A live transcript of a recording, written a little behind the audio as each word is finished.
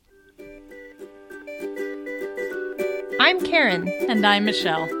I'm Karen. And I'm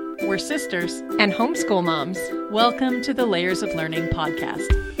Michelle. We're sisters and homeschool moms. Welcome to the Layers of Learning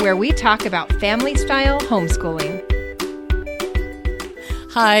podcast, where we talk about family-style homeschooling.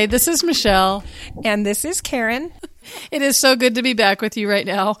 Hi, this is Michelle. And this is Karen. It is so good to be back with you right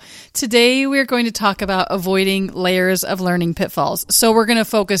now. Today, we're going to talk about avoiding layers of learning pitfalls. So we're going to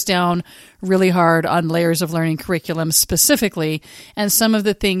focus down really hard on layers of learning curriculum specifically, and some of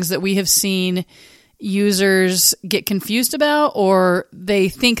the things that we have seen users get confused about, or they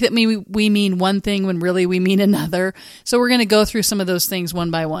think that we mean one thing when really we mean another. So we're going to go through some of those things one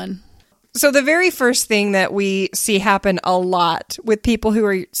by one. So the very first thing that we see happen a lot with people who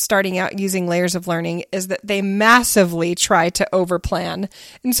are starting out using layers of learning is that they massively try to overplan.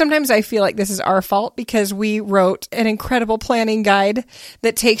 And sometimes I feel like this is our fault because we wrote an incredible planning guide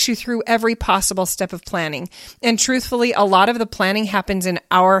that takes you through every possible step of planning. And truthfully, a lot of the planning happens in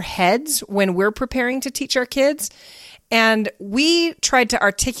our heads when we're preparing to teach our kids. And we tried to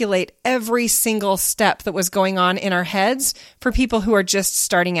articulate every single step that was going on in our heads for people who are just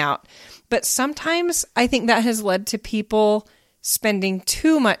starting out. But sometimes I think that has led to people spending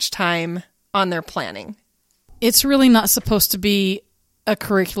too much time on their planning. It's really not supposed to be a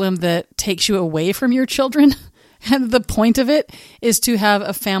curriculum that takes you away from your children. And the point of it is to have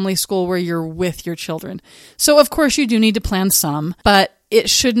a family school where you're with your children. So, of course, you do need to plan some, but it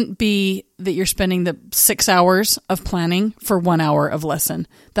shouldn't be that you're spending the 6 hours of planning for 1 hour of lesson.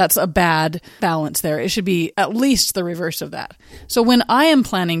 That's a bad balance there. It should be at least the reverse of that. So when I am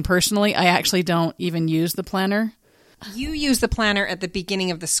planning personally, I actually don't even use the planner. You use the planner at the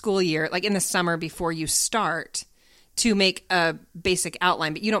beginning of the school year, like in the summer before you start, to make a basic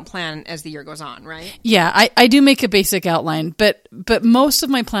outline, but you don't plan as the year goes on, right? Yeah, I do make a basic outline, but most of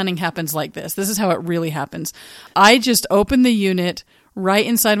my planning happens like this. This is how it really happens. I just open the unit right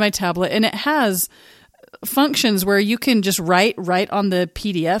inside my tablet, and it has functions where you can just write on the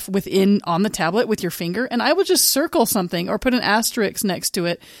PDF on the tablet with your finger, and I will just circle something or put an asterisk next to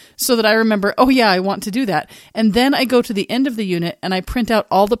it so that I remember, oh yeah, I want to do that. And then I go to the end of the unit and I print out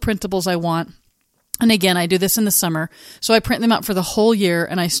all the printables I want. And again, I do this in the summer. So I print them out for the whole year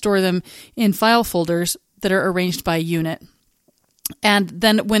and I store them in file folders that are arranged by unit. And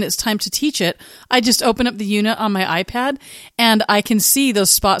then when it's time to teach it, I just open up the unit on my iPad and I can see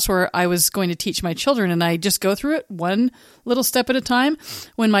those spots where I was going to teach my children, and I just go through it one little step at a time.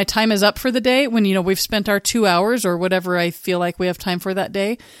 When my time is up for the day, when we've spent our 2 hours or whatever I feel like we have time for that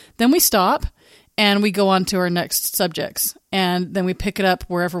day, then we stop and we go on to our next subjects. And then we pick it up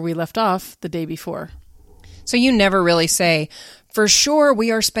wherever we left off the day before. So you never really say, for sure,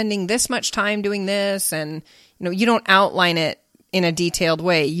 we are spending this much time doing this, and you don't outline it in a detailed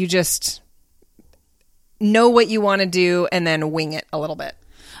way. You just know what you want to do and then wing it a little bit.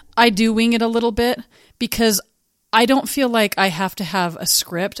 I do wing it a little bit because I don't feel like I have to have a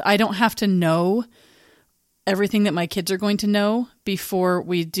script. I don't have to know everything that my kids are going to know before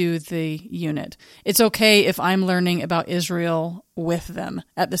we do the unit. It's okay if I'm learning about Israel with them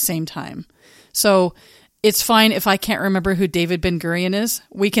at the same time. So it's fine if I can't remember who David Ben-Gurion is.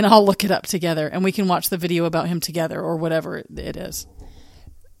 We can all look it up together and we can watch the video about him together or whatever it is.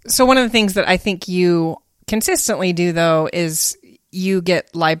 So one of the things that I think you consistently do, though, is you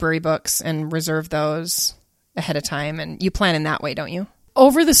get library books and reserve those ahead of time, and you plan in that way, don't you?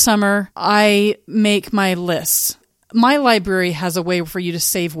 Over the summer, I make my lists. My library has a way for you to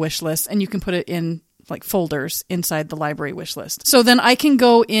save wish lists, and you can put it in like folders inside the library wish list. So then I can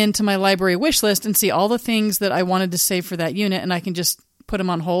go into my library wish list and see all the things that I wanted to save for that unit, and I can just put them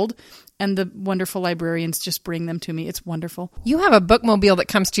on hold, and the wonderful librarians just bring them to me. It's wonderful. You have a bookmobile that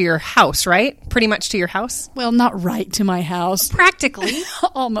comes to your house, right? Pretty much to your house? Well, not right to my house. Practically.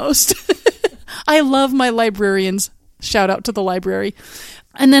 Almost. I love my librarians. Shout out to the library.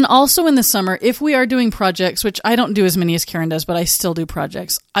 And then also in the summer, if we are doing projects, which I don't do as many as Karen does, but I still do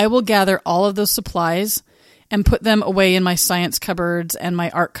projects, I will gather all of those supplies and put them away in my science cupboards and my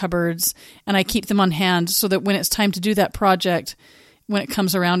art cupboards, and I keep them on hand so that when it's time to do that project, when it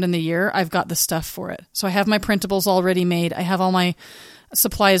comes around in the year, I've got the stuff for it. So I have my printables already made, I have all my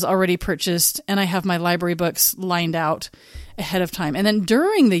supplies already purchased, and I have my library books lined out ahead of time. And then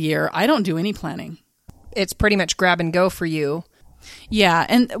during the year, I don't do any planning. It's pretty much grab and go for you. Yeah,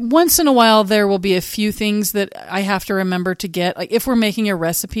 and once in a while there will be a few things that I have to remember to get. Like if we're making a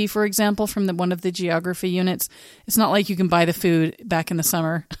recipe, for example, from one of the geography units, it's not like you can buy the food back in the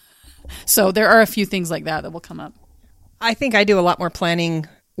summer. So there are a few things like that will come up. I think I do a lot more planning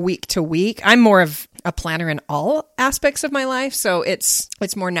week to week. I'm more of a planner in all aspects of my life. So it's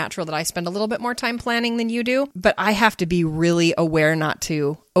more natural that I spend a little bit more time planning than you do. But I have to be really aware not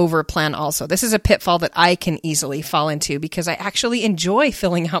to over plan also. This is a pitfall that I can easily fall into because I actually enjoy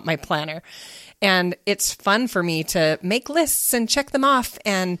filling out my planner. And it's fun for me to make lists and check them off.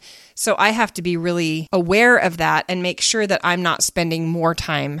 And so I have to be really aware of that and make sure that I'm not spending more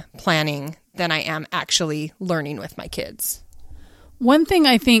time planning than I am actually learning with my kids. One thing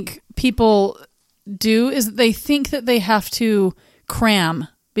I think people do is they think that they have to cram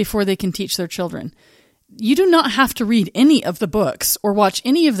before they can teach their children. You do not have to read any of the books or watch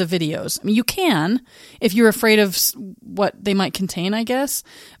any of the videos. I mean, you can if you're afraid of what they might contain, I guess,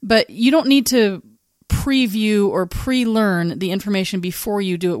 but you don't need to preview or pre-learn the information before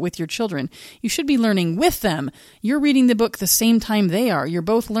you do it with your children. You should be learning with them. You're reading the book the same time they are. You're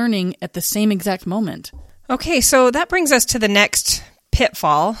both learning at the same exact moment. Okay, so that brings us to the next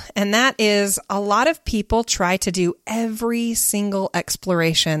pitfall, and that is a lot of people try to do every single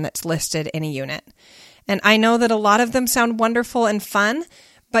exploration that's listed in a unit. And I know that a lot of them sound wonderful and fun,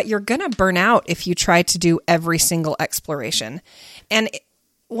 but you're going to burn out if you try to do every single exploration. And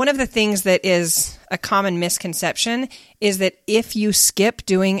one of the things that is a common misconception is that if you skip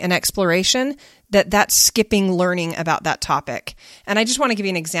doing an exploration, that's skipping learning about that topic. And I just want to give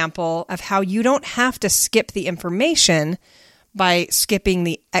you an example of how you don't have to skip the information by skipping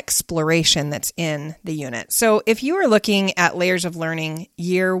the exploration that's in the unit. So if you are looking at Layers of Learning,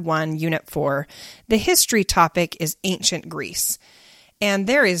 Year 1, Unit 4, the history topic is ancient Greece. And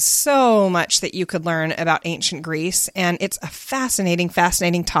there is so much that you could learn about ancient Greece, and it's a fascinating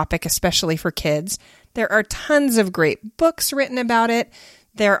topic, especially for kids. There are tons of great books written about it.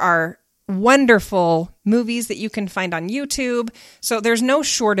 There are wonderful movies that you can find on YouTube. So there's no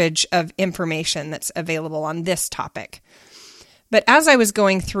shortage of information that's available on this topic. But as I was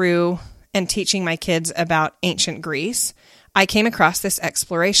going through and teaching my kids about ancient Greece, I came across this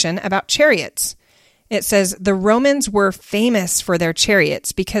exploration about chariots. It says, the Romans were famous for their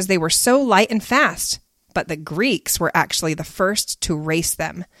chariots because they were so light and fast, but the Greeks were actually the first to race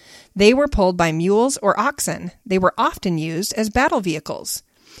them. They were pulled by mules or oxen. They were often used as battle vehicles.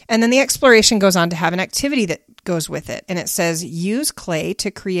 And then the exploration goes on to have an activity that goes with it. And it says, use clay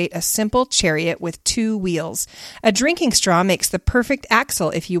to create a simple chariot with 2 wheels. A drinking straw makes the perfect axle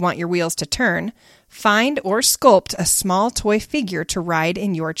if you want your wheels to turn. Find or sculpt a small toy figure to ride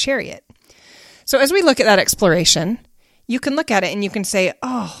in your chariot. So as we look at that exploration, you can look at it and you can say,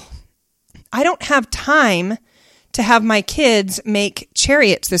 oh, I don't have time to have my kids make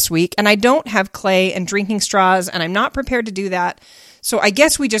chariots this week, and I don't have clay and drinking straws, and I'm not prepared to do that. So I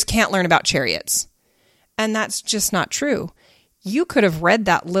guess we just can't learn about chariots. And that's just not true. You could have read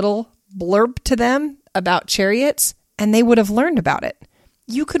that little blurb to them about chariots, and they would have learned about it.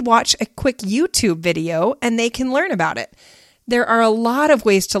 You could watch a quick YouTube video, and they can learn about it. There are a lot of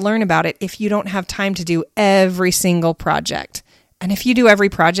ways to learn about it if you don't have time to do every single project. And if you do every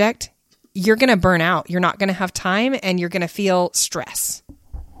project, you're going to burn out. You're not going to have time, and you're going to feel stress.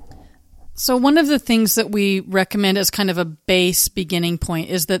 So one of the things that we recommend as kind of a base beginning point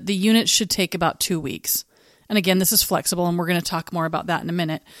is that the unit should take about 2 weeks. And again, this is flexible, and we're going to talk more about that in a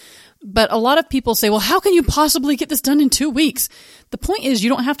minute. But a lot of people say, well, how can you possibly get this done in 2 weeks? The point is you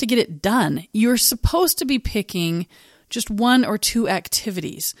don't have to get it done. You're supposed to be picking just 1 or 2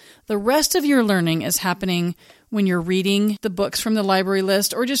 activities. The rest of your learning is happening when you're reading the books from the library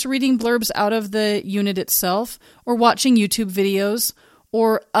list, or just reading blurbs out of the unit itself, or watching YouTube videos,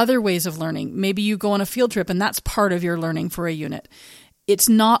 or other ways of learning. Maybe you go on a field trip and that's part of your learning for a unit. It's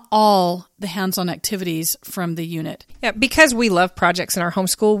not all the hands-on activities from the unit. Yeah, because we love projects in our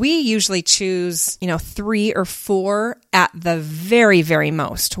homeschool, we usually choose, 3 or 4 at the very, very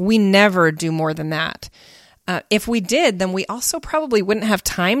most. We never do more than that. If we did, then we also probably wouldn't have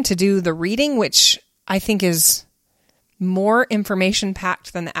time to do the reading, which I think is more information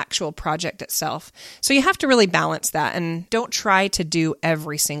packed than the actual project itself. So you have to really balance that, and don't try to do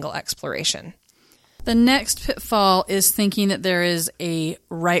every single exploration. The next pitfall is thinking that there is a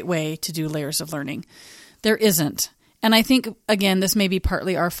right way to do layers of learning. There isn't. And I think, again, this may be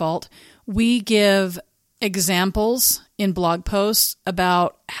partly our fault. We give examples in blog posts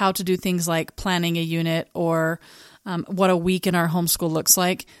about how to do things like planning a unit or what a week in our homeschool looks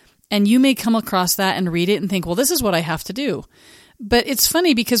like. And you may come across that and read it and think, well, this is what I have to do. But it's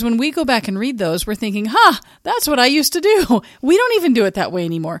funny because when we go back and read those, we're thinking, that's what I used to do. We don't even do it that way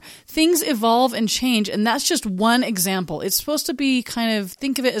anymore. Things evolve and change, and that's just one example. It's supposed to be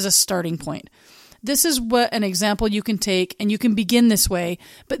think of it as a starting point. This is what an example you can take, and you can begin this way,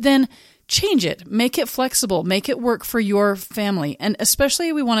 but then change it, make it flexible, make it work for your family. And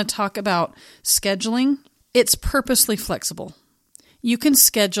especially we want to talk about scheduling. It's purposely flexible. You can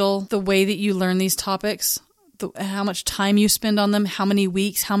schedule the way that you learn these topics, how much time you spend on them, how many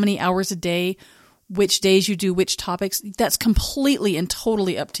weeks, how many hours a day, which days you do which topics. That's completely and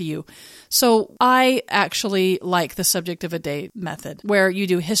totally up to you. So I actually like the subject of a day method where you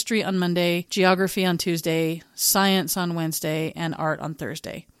do history on Monday, geography on Tuesday, science on Wednesday, and art on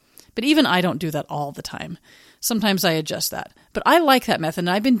Thursday. But even I don't do that all the time. Sometimes I adjust that. But I like that method, and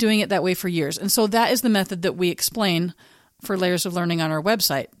I've been doing it that way for years. And so that is the method that we explain for Layers of Learning on our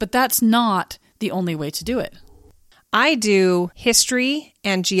website. But that's not the only way to do it. I do history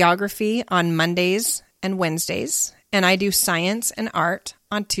and geography on Mondays and Wednesdays, and I do science and art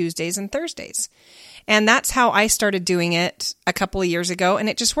on Tuesdays and Thursdays. And that's how I started doing it a couple of years ago, and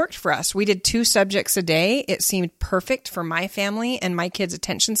it just worked for us. We did 2 subjects a day. It seemed perfect for my family and my kids'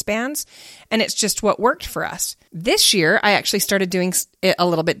 attention spans, and it's just what worked for us. This year, I actually started doing it a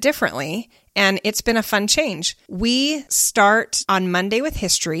little bit differently, and it's been a fun change. We start on Monday with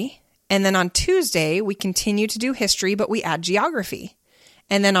history, and then on Tuesday, we continue to do history, but we add geography.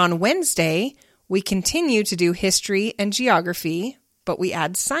 And then on Wednesday, we continue to do history and geography, but we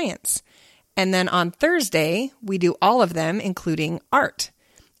add science. And then on Thursday, we do all of them, including art.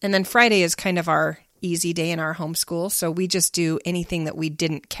 And then Friday is kind of our easy day in our homeschool, so we just do anything that we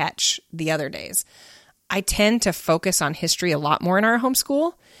didn't catch the other days. I tend to focus on history a lot more in our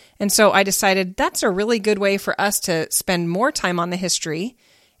homeschool, and so I decided that's a really good way for us to spend more time on the history.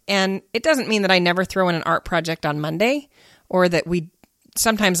 And it doesn't mean that I never throw in an art project on Monday, or that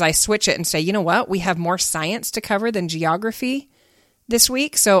sometimes I switch it and say, you know what, we have more science to cover than geography this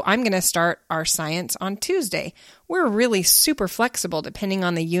week, so I'm going to start our science on Tuesday. We're really super flexible depending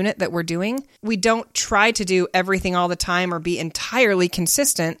on the unit that we're doing. We don't try to do everything all the time or be entirely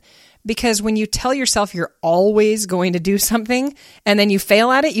consistent, because when you tell yourself you're always going to do something and then you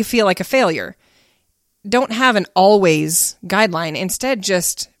fail at it, you feel like a failure. Don't have an always guideline. Instead,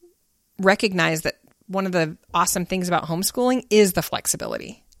 just recognize that one of the awesome things about homeschooling is the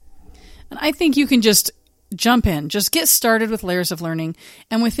flexibility. And I think you can just jump in, just get started with Layers of Learning.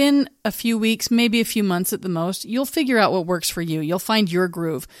 And within a few weeks, maybe a few months at the most, you'll figure out what works for you. You'll find your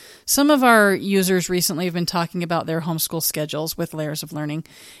groove. Some of our users recently have been talking about their homeschool schedules with Layers of Learning.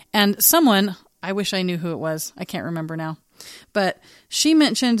 And someone, I wish I knew who it was. I can't remember now. But she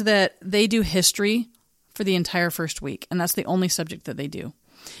mentioned that they do history for the entire first week, and that's the only subject that they do.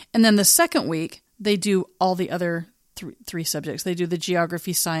 And then the second week, they do all the other three subjects. They do the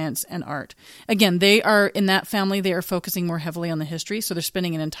geography, science, and art. Again, they are in that family, they are focusing more heavily on the history, so they're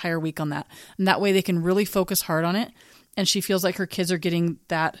spending an entire week on that. And that way they can really focus hard on it, and she feels like her kids are getting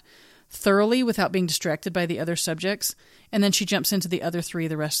that thoroughly without being distracted by the other subjects. And then she jumps into the other 3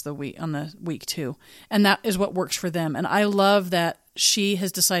 the rest of the week, on the week 2. And that is what works for them. And I love that she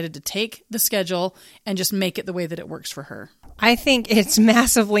has decided to take the schedule and just make it the way that it works for her. I think it's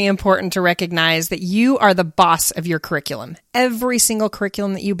massively important to recognize that you are the boss of your curriculum. Every single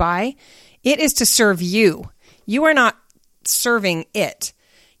curriculum that you buy, it is to serve you. You are not serving it.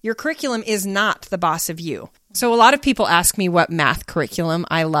 Your curriculum is not the boss of you. So a lot of people ask me what math curriculum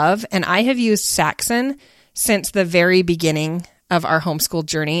I love, and I have used Saxon since the very beginning of our homeschool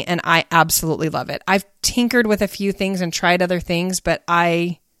journey, and I absolutely love it. I've tinkered with a few things and tried other things, but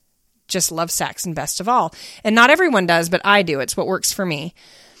I just love Saxon best of all. And not everyone does, but I do. It's what works for me.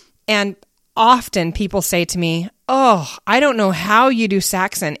 And often people say to me, oh, I don't know how you do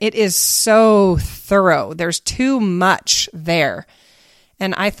Saxon. It is so thorough. There's too much there.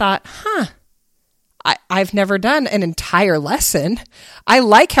 And I thought, I've never done an entire lesson. I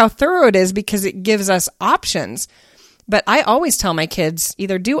like how thorough it is because it gives us options. But I always tell my kids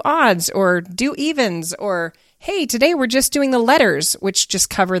either do odds or do evens, or, hey, today we're just doing the letters, which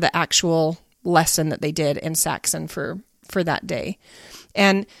just cover the actual lesson that they did in Saxon for that day.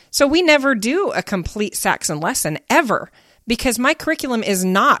 And so we never do a complete Saxon lesson ever, because my curriculum is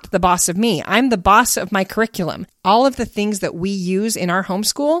not the boss of me. I'm the boss of my curriculum. All of the things that we use in our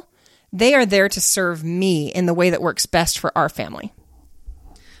homeschool, they are there to serve me in the way that works best for our family.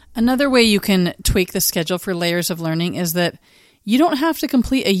 Another way you can tweak the schedule for Layers of Learning is that you don't have to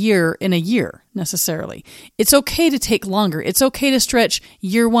complete a year in a year necessarily. It's okay to take longer. It's okay to stretch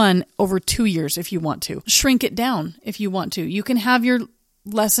year 1 over 2 years if you want to. Shrink it down if you want to. You can have your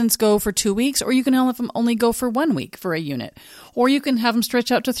lessons go for 2 weeks, or you can have them only go for 1 week for a unit, or you can have them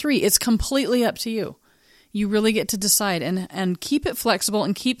stretch out to 3. It's completely up to you. You really get to decide and keep it flexible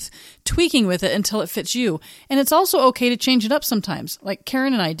and keep tweaking with it until it fits you. And it's also okay to change it up sometimes. Like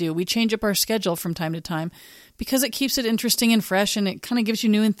Karen and I do. We change up our schedule from time to time because it keeps it interesting and fresh, and it kind of gives you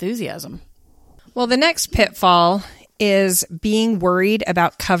new enthusiasm. Well, the next pitfall is being worried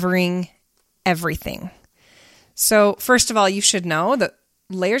about covering everything. So first of all, you should know that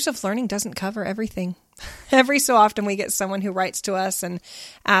Layers of Learning doesn't cover everything. Every so often we get someone who writes to us and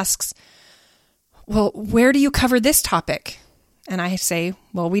asks, well, where do you cover this topic? And I say,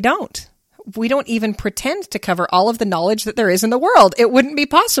 well, we don't. We don't even pretend to cover all of the knowledge that there is in the world. It wouldn't be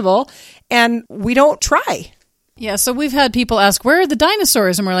possible, and we don't try. Yeah, so we've had people ask, where are the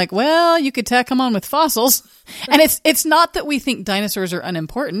dinosaurs? And we're like, well, you could tack them on with fossils. And it's not that we think dinosaurs are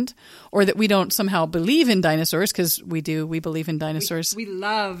unimportant or that we don't somehow believe in dinosaurs, because we do. We believe in dinosaurs. We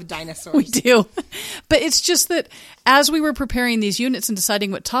love dinosaurs. We do. But it's just that as we were preparing these units and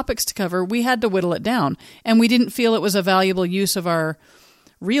deciding what topics to cover, we had to whittle it down. And we didn't feel it was a valuable use of our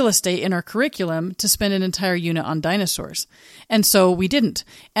real estate in our curriculum to spend an entire unit on dinosaurs. And so we didn't.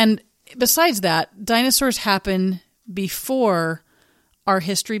 And besides that, dinosaurs happen before our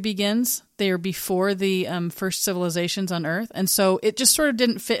history begins. They are before the first civilizations on Earth. And so it just sort of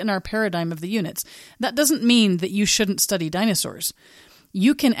didn't fit in our paradigm of the units. That doesn't mean that you shouldn't study dinosaurs.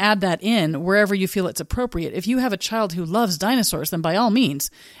 You can add that in wherever you feel it's appropriate. If you have a child who loves dinosaurs, then by all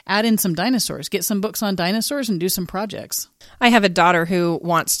means, add in some dinosaurs. Get some books on dinosaurs and do some projects. I have a daughter who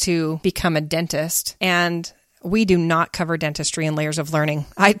wants to become a dentist, and we do not cover dentistry in Layers of Learning.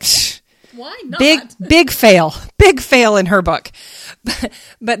 Why not? Big fail in her book.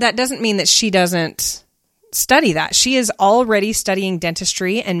 But that doesn't mean that she doesn't study that. She is already studying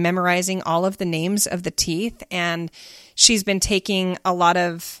dentistry and memorizing all of the names of the teeth, and she's been taking a lot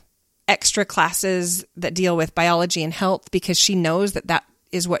of extra classes that deal with biology and health because she knows that that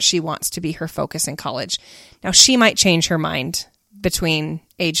is what she wants to be her focus in college. Now, she might change her mind between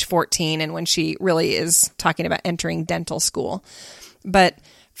age 14 and when she really is talking about entering dental school. But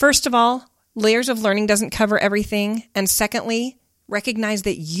first of all, Layers of Learning doesn't cover everything. And secondly, recognize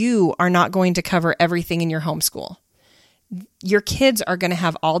that you are not going to cover everything in your homeschool. Your kids are going to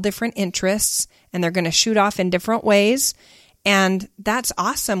have all different interests, and they're going to shoot off in different ways. And that's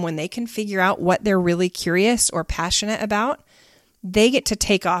awesome when they can figure out what they're really curious or passionate about. They get to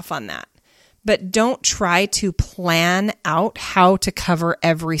take off on that. But don't try to plan out how to cover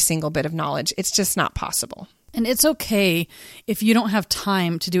every single bit of knowledge. It's just not possible. And it's okay if you don't have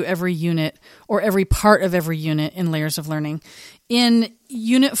time to do every unit or every part of every unit in Layers of Learning. In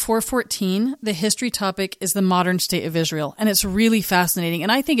Unit 414, the history topic is the modern state of Israel, and it's really fascinating.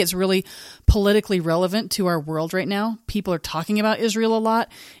 And I think it's really politically relevant to our world right now. People are talking about Israel a lot.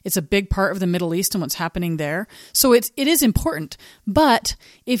 It's a big part of the Middle East and what's happening there. So it is important. But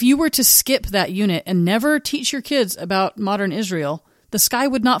if you were to skip that unit and never teach your kids about modern Israel, the sky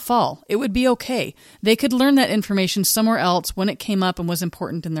would not fall. It would be okay. They could learn that information somewhere else when it came up and was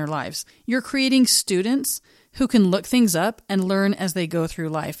important in their lives. You're creating students who can look things up and learn as they go through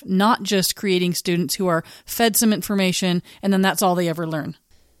life, not just creating students who are fed some information and then that's all they ever learn.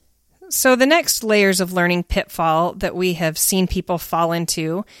 So the next Layers of Learning pitfall that we have seen people fall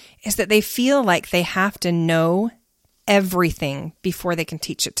into is that they feel like they have to know everything before they can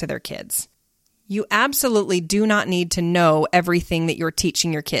teach it to their kids. You absolutely do not need to know everything that you're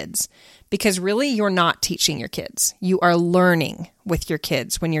teaching your kids, because really you're not teaching your kids. You are learning with your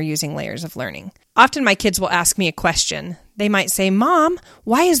kids when you're using Layers of Learning. Often my kids will ask me a question. They might say, "Mom,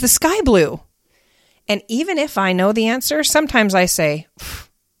 why is the sky blue?" And even if I know the answer, sometimes I say,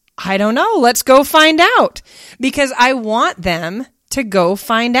 "I don't know, let's go find out," because I want them to go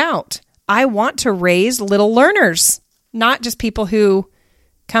find out. I want to raise little learners, not just people who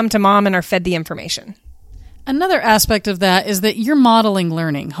come to mom and are fed the information. Another aspect of that is that you're modeling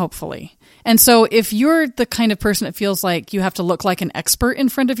learning, hopefully. And so if you're the kind of person that feels like you have to look like an expert in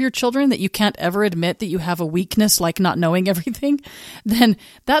front of your children, that you can't ever admit that you have a weakness like not knowing everything, then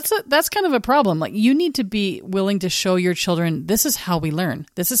that's kind of a problem. Like, you need to be willing to show your children, this is how we learn.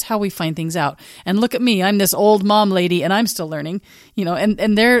 This is how we find things out. And look at me, I'm this old mom lady and I'm still learning,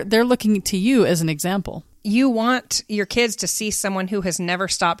 and they're looking to you as an example. You want your kids to see someone who has never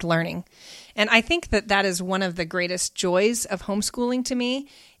stopped learning. And I think that is one of the greatest joys of homeschooling to me,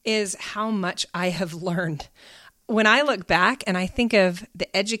 is how much I have learned. When I look back and I think of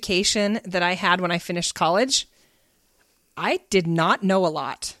the education that I had when I finished college, I did not know a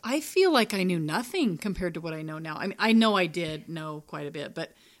lot. I feel like I knew nothing compared to what I know now. I mean, I know I did know quite a bit,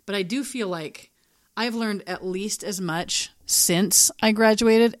 but I do feel like I've learned at least as much since I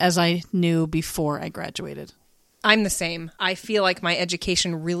graduated as I knew before I graduated. I'm the same. I feel like my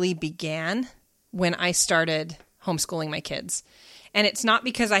education really began when I started homeschooling my kids. And it's not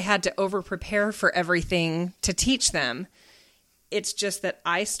because I had to over-prepare for everything to teach them. It's just that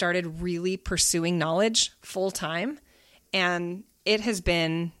I started really pursuing knowledge full-time, and it has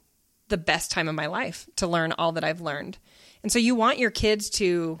been the best time of my life to learn all that I've learned. And so you want your kids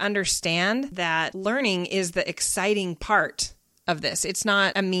to understand that learning is the exciting part of this. It's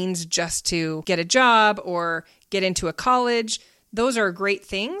not a means just to get a job or get into a college. Those are great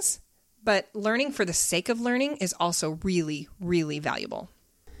things, but learning for the sake of learning is also really, really valuable.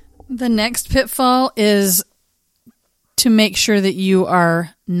 The next pitfall is to make sure that you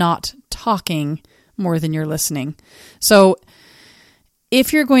are not talking more than you're listening. So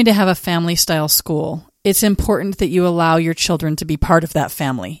if you're going to have a family-style school, it's important that you allow your children to be part of that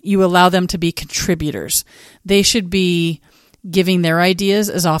family. You allow them to be contributors. They should be giving their ideas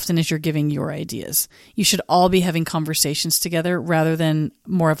as often as you're giving your ideas. You should all be having conversations together rather than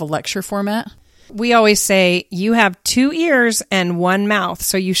more of a lecture format. We always say you have 2 ears and 1 mouth,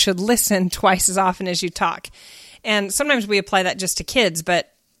 so you should listen twice as often as you talk. And sometimes we apply that just to kids,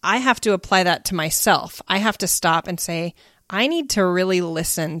 but I have to apply that to myself. I have to stop and say, I need to really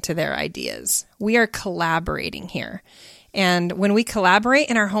listen to their ideas. We are collaborating here. And when we collaborate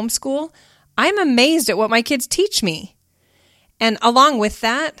in our homeschool, I'm amazed at what my kids teach me. And along with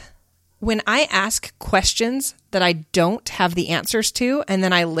that, when I ask questions that I don't have the answers to, and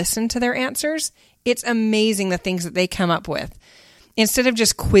then I listen to their answers, it's amazing the things that they come up with. Instead of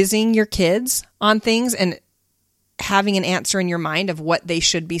just quizzing your kids on things and having an answer in your mind of what they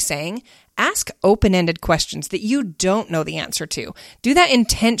should be saying, ask open-ended questions that you don't know the answer to. Do that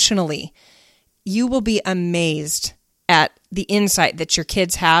intentionally. You will be amazed at the insight that your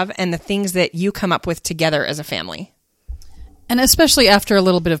kids have and the things that you come up with together as a family. And especially after a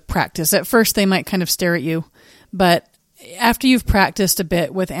little bit of practice. At first, they might kind of stare at you, but after you've practiced a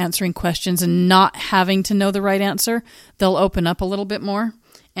bit with answering questions and not having to know the right answer, they'll open up a little bit more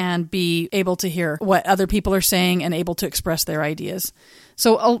and be able to hear what other people are saying and able to express their ideas.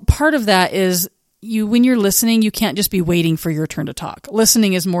 So a part of that is when you're listening, you can't just be waiting for your turn to talk.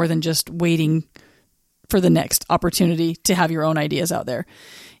 Listening is more than just waiting for the next opportunity to have your own ideas out there.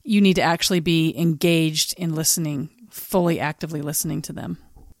 You need to actually be engaged in listening, fully actively listening to them.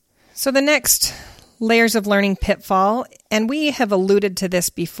 So the next layers of learning pitfall, and we have alluded to this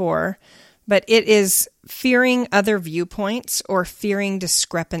before, but it is fearing other viewpoints or fearing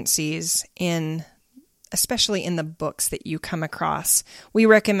discrepancies especially in the books that you come across. We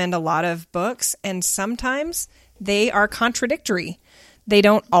recommend a lot of books, and sometimes they are contradictory. They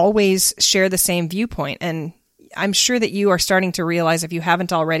don't always share the same viewpoint. And I'm sure that you are starting to realize, if you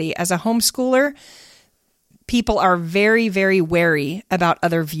haven't already, as a homeschooler, people are very, very wary about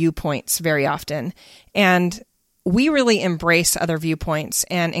other viewpoints very often. And we really embrace other viewpoints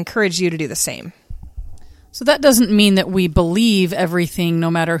and encourage you to do the same. So that doesn't mean that we believe everything no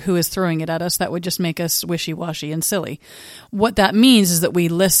matter who is throwing it at us. That would just make us wishy-washy and silly. What that means is that we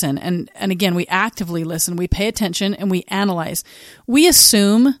listen. And again, we actively listen. We pay attention and we analyze. We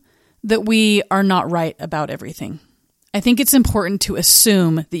assume that we are not right about everything. I think it's important to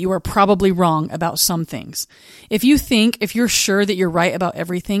assume that you are probably wrong about some things. If you're sure that you're right about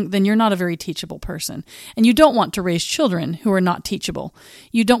everything, then you're not a very teachable person. And you don't want to raise children who are not teachable.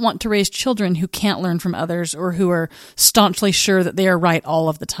 You don't want to raise children who can't learn from others or who are staunchly sure that they are right all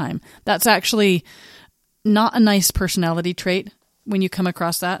of the time. That's actually not a nice personality trait when you come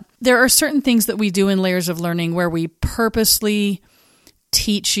across that. There are certain things that we do in layers of learning where we purposely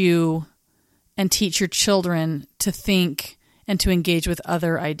teach you and teach your children to think and to engage with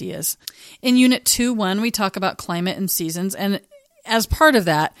other ideas. In Unit 2.1, we talk about climate and seasons, and as part of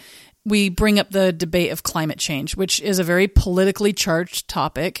that, we bring up the debate of climate change, which is a very politically charged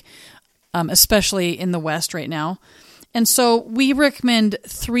topic, especially in the West right now. And so we recommend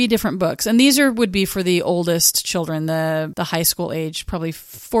 3 different books, and these would be for the oldest children, the high school age, probably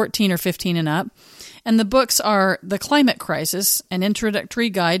 14 or 15 and up. And the books are The Climate Crisis, An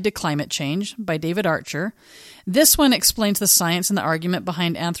Introductory Guide to Climate Change by David Archer. This one explains the science and the argument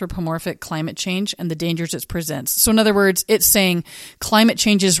behind anthropomorphic climate change and the dangers it presents. So in other words, it's saying climate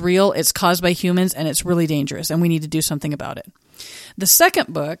change is real, it's caused by humans, and it's really dangerous, and we need to do something about it. The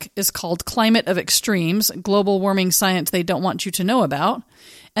second book is called Climate of Extremes, Global Warming Science They Don't Want You to Know About.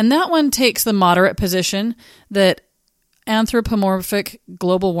 And that one takes the moderate position that anthropomorphic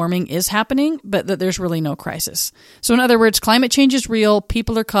global warming is happening, but that there's really no crisis. So in other words, climate change is real,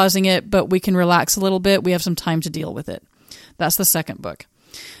 people are causing it, but we can relax a little bit, we have some time to deal with it. That's the second book.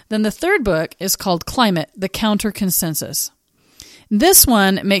 Then the third book is called Climate, the Counter Consensus. This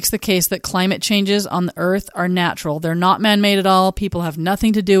one makes the case that climate changes on the Earth are natural. They're not man-made at all. People have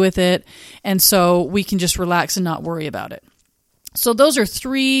nothing to do with it. And so we can just relax and not worry about it. So those are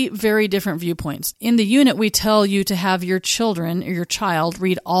three very different viewpoints. In the unit, we tell you to have your children or your child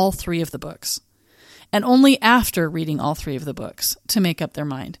read all three of the books. And only after reading all three of the books to make up their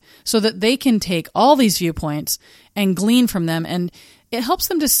mind, so that they can take all these viewpoints and glean from them. And it helps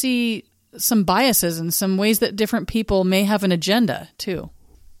them to see some biases and some ways that different people may have an agenda too.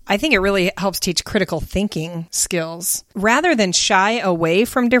 I think it really helps teach critical thinking skills. Rather than shy away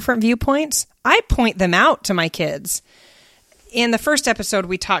from different viewpoints, I point them out to my kids. In the first episode,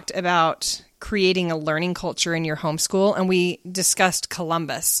 we talked about creating a learning culture in your homeschool, and we discussed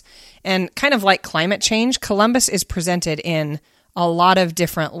Columbus. And kind of like climate change, Columbus is presented in a lot of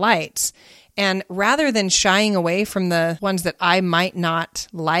different lights. And rather than shying away from the ones that I might not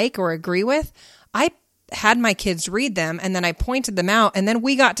like or agree with, I had my kids read them, and then I pointed them out, and then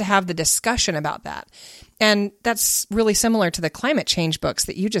we got to have the discussion about that. And that's really similar to the climate change books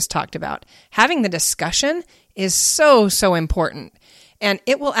that you just talked about. Having the discussion is so, so important. And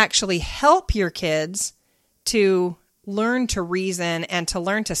it will actually help your kids to learn to reason and to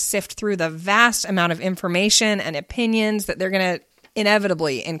learn to sift through the vast amount of information and opinions that they're going to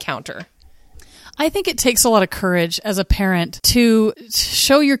inevitably encounter. I think it takes a lot of courage as a parent to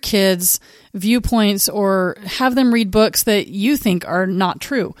show your kids viewpoints or have them read books that you think are not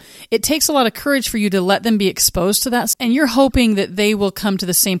true. It takes a lot of courage for you to let them be exposed to that, and you're hoping that they will come to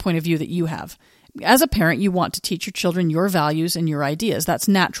the same point of view that you have. As a parent, you want to teach your children your values and your ideas. That's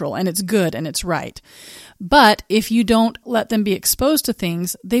natural, and it's good, and it's right. But if you don't let them be exposed to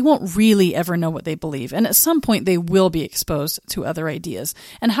things, they won't really ever know what they believe. And at some point, they will be exposed to other ideas.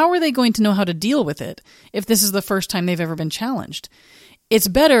 And how are they going to know how to deal with it if this is the first time they've ever been challenged? It's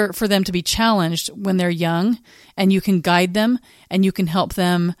better for them to be challenged when they're young, and you can guide them, and you can help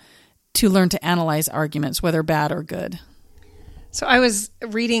them to learn to analyze arguments, whether bad or good. So I was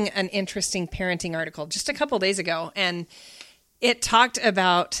reading an interesting parenting article just a couple days ago, and it talked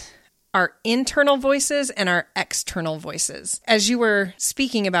about our internal voices and our external voices. As you were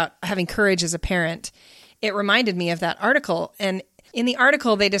speaking about having courage as a parent, it reminded me of that article. And in the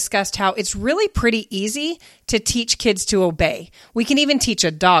article, they discussed how it's really pretty easy to teach kids to obey. We can even teach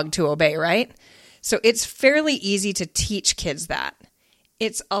a dog to obey, right? So it's fairly easy to teach kids that.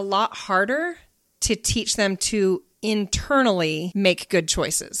 It's a lot harder to teach them to internally make good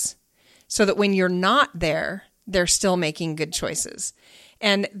choices so that when you're not there, they're still making good choices.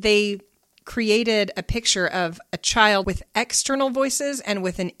 And they created a picture of a child with external voices and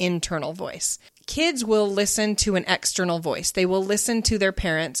with an internal voice. Kids will listen to an external voice. They will listen to their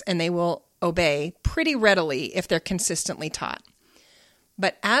parents and they will obey pretty readily if they're consistently taught.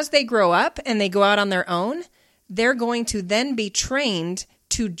 But as they grow up and they go out on their own, they're going to then be trained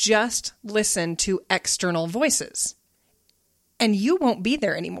to just listen to external voices. And you won't be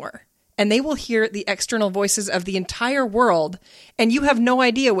there anymore. And they will hear the external voices of the entire world, and you have no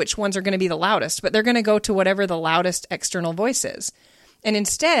idea which ones are going to be the loudest, but they're going to go to whatever the loudest external voice is. And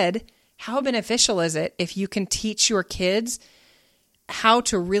instead, how beneficial is it if you can teach your kids how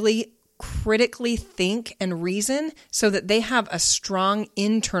to really critically think and reason so that they have a strong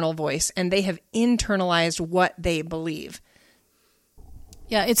internal voice and they have internalized what they believe?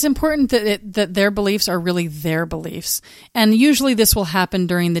 Yeah, it's important that their beliefs are really their beliefs. And usually this will happen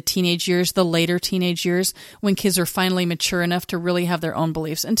during the teenage years, the later teenage years, when kids are finally mature enough to really have their own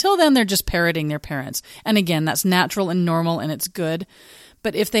beliefs. Until then, they're just parroting their parents. And again, that's natural and normal and it's good.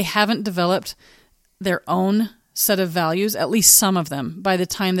 But if they haven't developed their own set of values, at least some of them, by the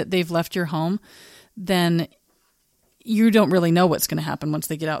time that they've left your home, then you don't really know what's going to happen once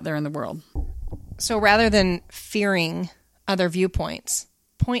they get out there in the world. So rather than fearing other viewpoints,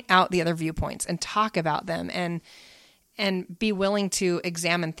 point out the other viewpoints and talk about them and be willing to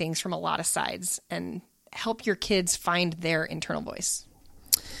examine things from a lot of sides and help your kids find their internal voice.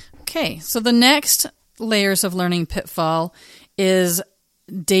 Okay, so the next layers of learning pitfall is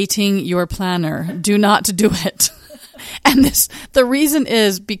dating your planner. Do not do it. And the reason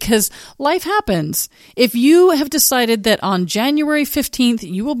is because life happens. If you have decided that on January 15th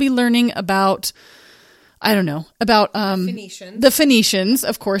you will be learning about Phoenicians. The Phoenicians.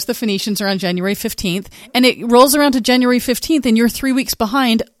 Of course, the Phoenicians are on January 15th. And it rolls around to January 15th and you're 3 weeks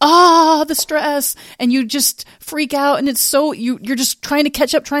behind. The stress. And you just freak out. And it's so, you're just trying to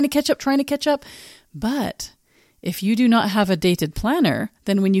catch up. But if you do not have a dated planner,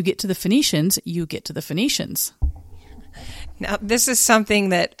 then when you get to the Phoenicians, you get to the Phoenicians. Now, this is something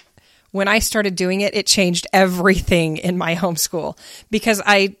that When I started doing it, it changed everything in my homeschool because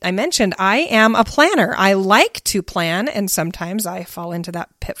I mentioned I am a planner. I like to plan, and sometimes I fall into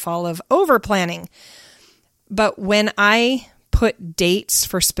that pitfall of over planning. But when I put dates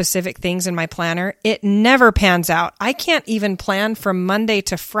for specific things in my planner, it never pans out. I can't even plan from Monday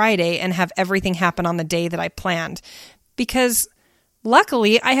to Friday and have everything happen on the day that I planned because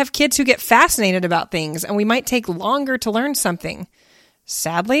luckily I have kids who get fascinated about things and we might take longer to learn something.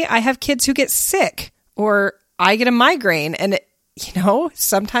 Sadly, I have kids who get sick or I get a migraine and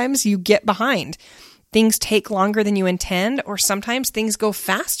sometimes you get behind. Things take longer than you intend, or sometimes things go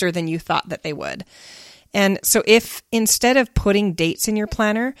faster than you thought that they would. And so if instead of putting dates in your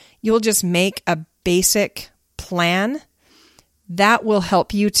planner, you'll just make a basic plan, that will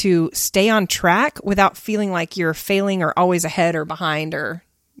help you to stay on track without feeling like you're failing or always ahead or behind, or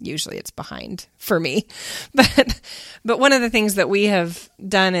usually it's behind for me. But one of the things that we have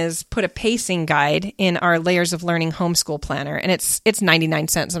done is put a pacing guide in our Layers of Learning homeschool planner, and it's 99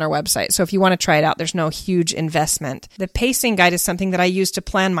 cents on our website. So if you want to try it out, there's no huge investment. The pacing guide is something that I use to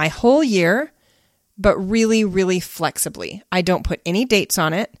plan my whole year, but really, really flexibly. I don't put any dates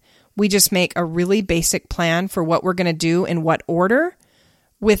on it. We just make a really basic plan for what we're going to do in what order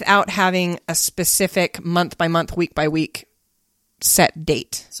without having a specific month by month, week by week set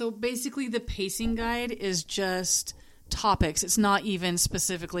date. So basically the pacing guide is just topics. It's not even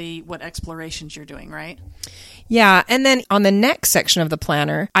specifically what explorations you're doing, right? Yeah. And then on the next section of the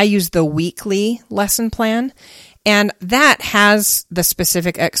planner, I use the weekly lesson plan. And that has the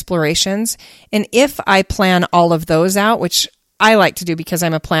specific explorations. And if I plan all of those out, which I like to do because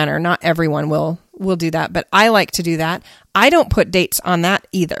I'm a planner, not everyone will do that, but I like to do that. I don't put dates on that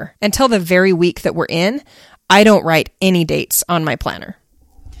either. Until the very week that we're in, I don't write any dates on my planner.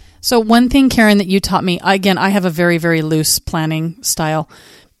 So one thing, Karen, that you taught me, again, I have a very, very loose planning style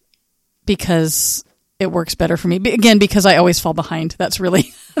because it works better for me. Again, because I always fall behind. That's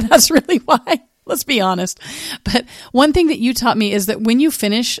really why. Let's be honest. But one thing that you taught me is that when you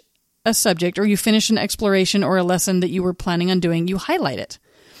finish a subject or you finish an exploration or a lesson that you were planning on doing, you highlight it.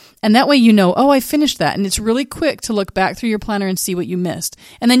 And that way I finished that. And it's really quick to look back through your planner and see what you missed.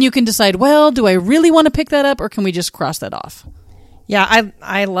 And then you can decide, well, do I really want to pick that up or can we just cross that off? Yeah,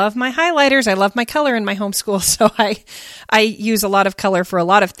 I love my highlighters. I love my color in my homeschool. So I use a lot of color for a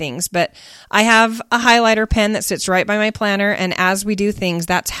lot of things, but I have a highlighter pen that sits right by my planner. And as we do things,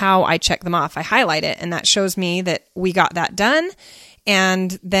 that's how I check them off. I highlight it and that shows me that we got that done.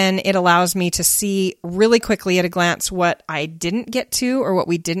 And then it allows me to see really quickly at a glance what I didn't get to or what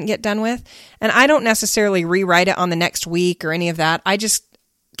we didn't get done with. And I don't necessarily rewrite it on the next week or any of that. I just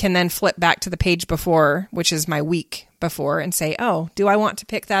can then flip back to the page before, which is my week before, and say, oh, do I want to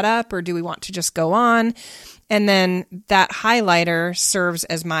pick that up or do we want to just go on? And then that highlighter serves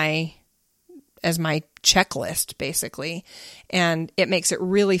as my checklist, basically. And it makes it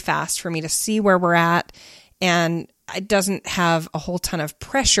really fast for me to see where we're at. And it doesn't have a whole ton of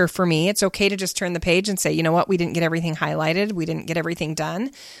pressure for me. It's okay to just turn the page and say, you know what, we didn't get everything highlighted. We didn't get everything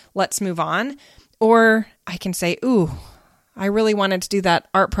done. Let's move on. Or I can say, ooh, I really wanted to do that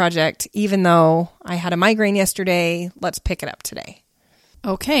art project, even though I had a migraine yesterday. Let's pick it up today.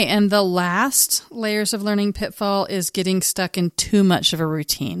 Okay, and the last Layers of Learning pitfall is getting stuck in too much of a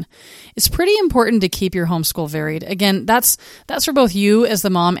routine. It's pretty important to keep your homeschool varied. Again, that's for both you as the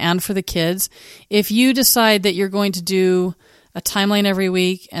mom and for the kids. If you decide that you're going to do a timeline every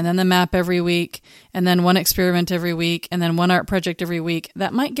week, and then the map every week, and then one experiment every week, and then one art project every week,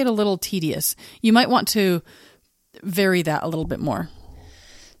 that might get a little tedious. You might want to vary that a little bit more.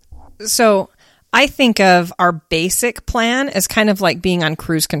 So I think of our basic plan as kind of like being on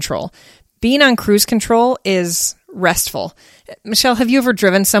cruise control. Being on cruise control is restful. Michelle, have you ever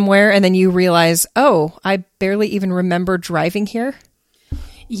driven somewhere and then you realize, oh, I barely even remember driving here?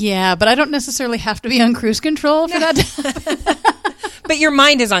 Yeah, but I don't necessarily have to be on cruise control for that to happen. But your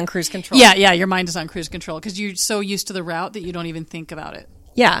mind is on cruise control. Yeah, your mind is on cruise control because you're so used to the route that you don't even think about it.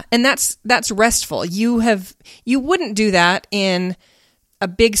 Yeah, and that's restful. You wouldn't do that in a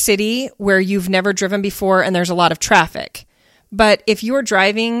big city where you've never driven before and there's a lot of traffic. But if you're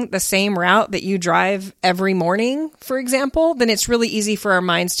driving the same route that you drive every morning, for example, then it's really easy for our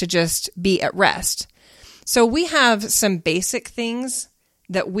minds to just be at rest. So we have some basic things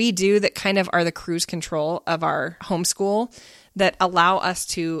that we do that kind of are the cruise control of our homeschool that allow us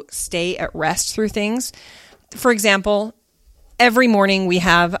to stay at rest through things. For example, every morning we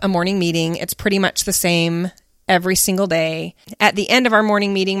have a morning meeting. It's pretty much the same every single day. At the end of our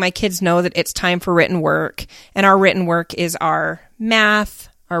morning meeting, my kids know that it's time for written work. And our written work is our math,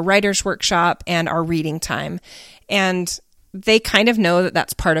 our writer's workshop, and our reading time. And they kind of know that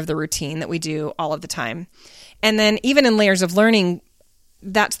that's part of the routine that we do all of the time. And then even in Layers of Learning,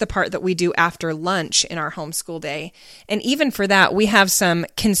 that's the part that we do after lunch in our homeschool day. And even for that, we have some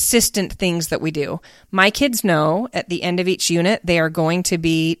consistent things that we do. My kids know at the end of each unit, they are going to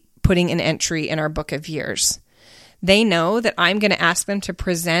be putting an entry in our book of years. They know that I'm going to ask them to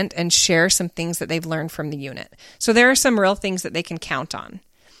present and share some things that they've learned from the unit. So there are some real things that they can count on.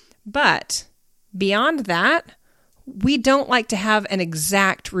 But beyond that, we don't like to have an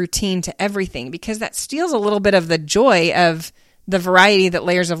exact routine to everything because that steals a little bit of the joy of the variety that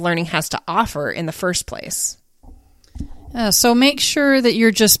Layers of Learning has to offer in the first place. So make sure that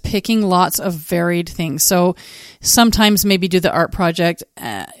you're just picking lots of varied things. So sometimes maybe do the art project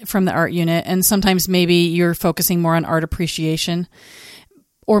from the art unit, and sometimes maybe you're focusing more on art appreciation,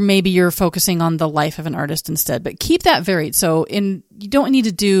 or maybe you're focusing on the life of an artist instead. But keep that varied. So you don't need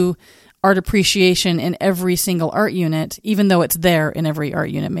to do art appreciation in every single art unit, even though it's there in every art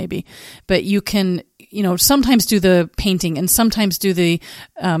unit maybe. But you can, sometimes do the painting, and sometimes do the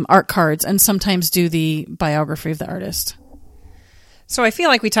art cards, and sometimes do the biography of the artist. So I feel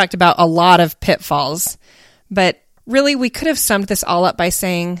like we talked about a lot of pitfalls, but really we could have summed this all up by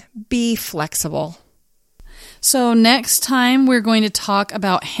saying, be flexible. So next time we're going to talk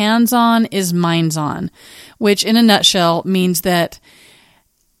about hands-on is minds-on, which in a nutshell means that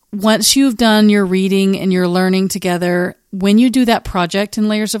once you've done your reading and your learning together, when you do that project in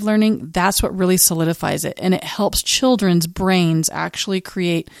Layers of Learning, that's what really solidifies it. And it helps children's brains actually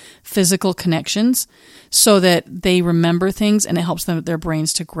create physical connections so that they remember things, and it helps their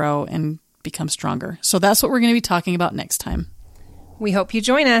brains to grow and become stronger. So that's what we're going to be talking about next time. We hope you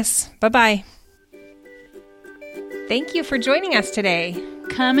join us. Bye-bye. Thank you for joining us today.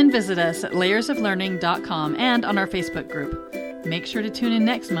 Come and visit us at layersoflearning.com and on our Facebook group. Make sure to tune in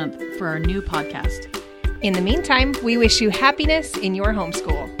next month for our new podcast. In the meantime, we wish you happiness in your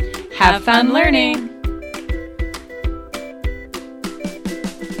homeschool. Have fun learning!